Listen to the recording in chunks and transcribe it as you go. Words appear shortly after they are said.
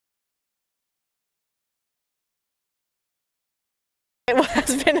It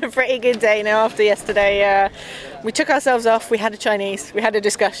has been a pretty good day now after yesterday. We took ourselves off, we had a Chinese, we had a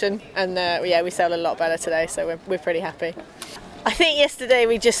discussion, and yeah, we sailed a lot better today, so we're pretty happy. I think yesterday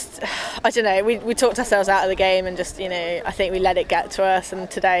we just, I don't know, we talked ourselves out of the game and just, you know, I think we let it get to us, and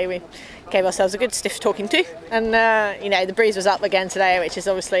today we gave ourselves a good stiff talking to, and you know, the breeze was up again today, which is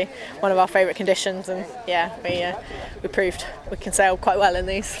obviously one of our favourite conditions, and yeah, we proved we can sail quite well in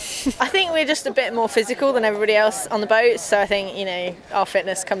these. I think we're just a bit more physical than everybody else on the boat, so I think, you know, our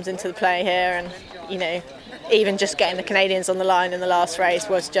fitness comes into the play here, and you know, even just getting the Canadians on the line in the last race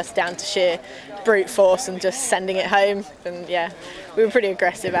was just down to sheer brute force and just sending it home, and yeah, we were pretty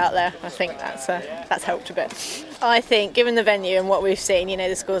aggressive out there. I think that's helped a bit. I think given the venue and what we've seen, you know,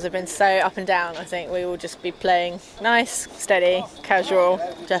 the scores have been so up and down, I think we will just be playing nice, steady, casual,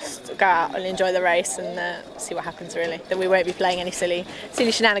 just go out and enjoy the race and see what happens really. That we won't be playing any silly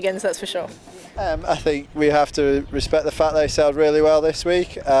shenanigans, that's for sure. I think we have to respect the fact they sailed really well this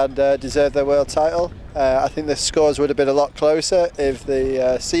week and deserve their world title. I think the scores would have been a lot closer if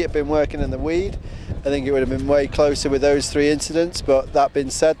the sea had been working in the weed. I think it would have been way closer with those 3 incidents, but that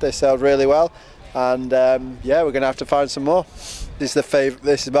being said, they sailed really well, and yeah, we're going to have to find some more. This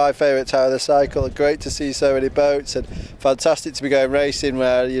is my favourite time of the cycle. Great to see so many boats, and fantastic to be going racing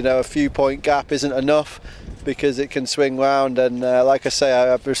where, you know, a few point gap isn't enough, because it can swing round, and like I say, I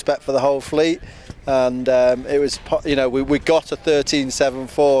have respect for the whole fleet, and it was, you know, we got a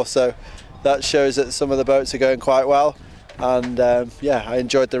 13.74, so that shows that some of the boats are going quite well, and yeah, I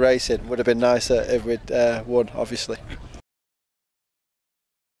enjoyed the racing. Would have been nicer if we'd won, obviously.